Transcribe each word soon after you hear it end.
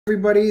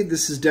Everybody,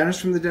 this is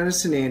Dennis from the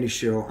Dennis and Andy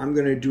Show. I'm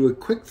going to do a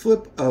quick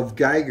flip of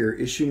Geiger,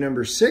 issue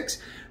number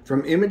 6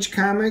 from Image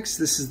Comics.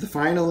 This is the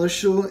final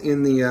issue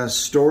in the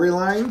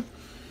storyline.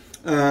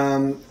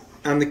 On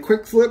the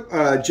quick flip,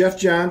 Geoff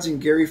Johns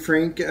and Gary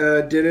Frank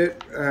did it.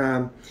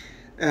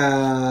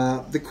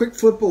 The quick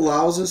flip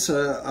allows us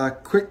a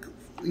quick,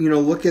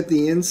 look at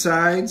the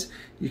insides.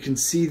 You can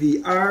see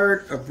the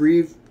art, a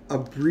brief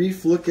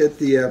look at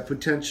the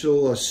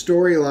potential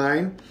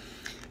storyline.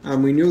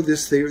 We knew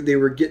this, they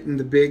were getting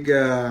the big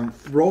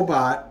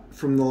robot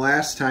from the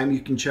last time.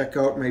 You can check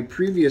out my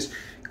previous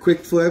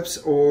quick flips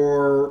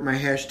or my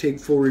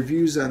hashtag full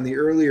reviews on the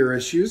earlier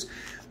issues.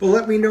 But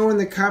let me know in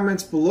the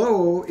comments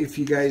below if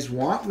you guys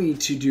want me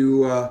to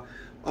do a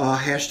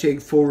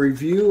hashtag full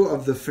review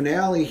of the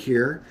finale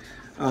here.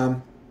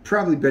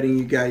 Probably betting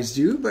you guys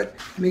do, but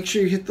make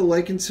sure you hit the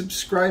like and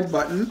subscribe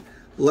button.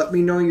 Let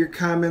me know your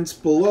comments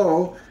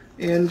below,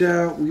 and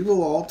we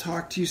will all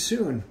talk to you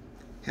soon.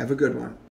 Have a good one.